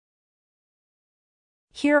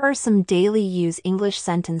Here are some daily use English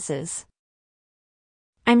sentences.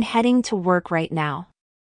 I'm heading to work right now.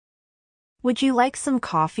 Would you like some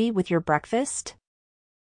coffee with your breakfast?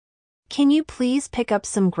 Can you please pick up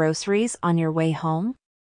some groceries on your way home?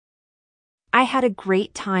 I had a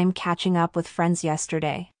great time catching up with friends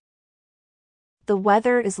yesterday. The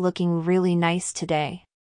weather is looking really nice today.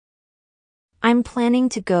 I'm planning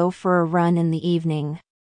to go for a run in the evening.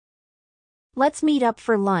 Let's meet up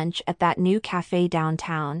for lunch at that new cafe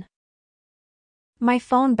downtown. My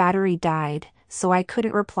phone battery died, so I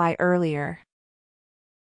couldn't reply earlier.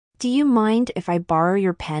 Do you mind if I borrow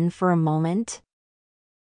your pen for a moment?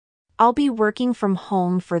 I'll be working from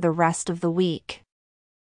home for the rest of the week.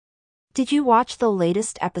 Did you watch the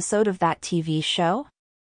latest episode of that TV show?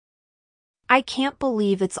 I can't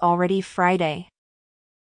believe it's already Friday.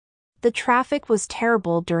 The traffic was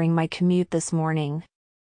terrible during my commute this morning.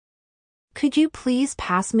 Could you please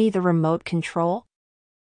pass me the remote control?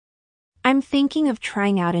 I'm thinking of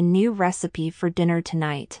trying out a new recipe for dinner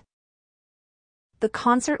tonight. The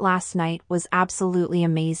concert last night was absolutely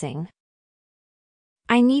amazing.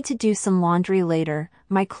 I need to do some laundry later,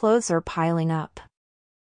 my clothes are piling up.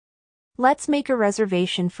 Let's make a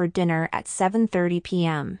reservation for dinner at 7:30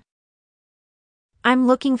 p.m. I'm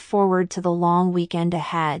looking forward to the long weekend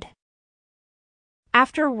ahead.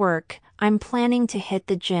 After work, I'm planning to hit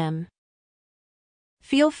the gym.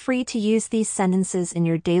 Feel free to use these sentences in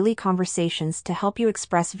your daily conversations to help you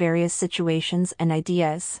express various situations and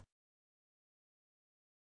ideas.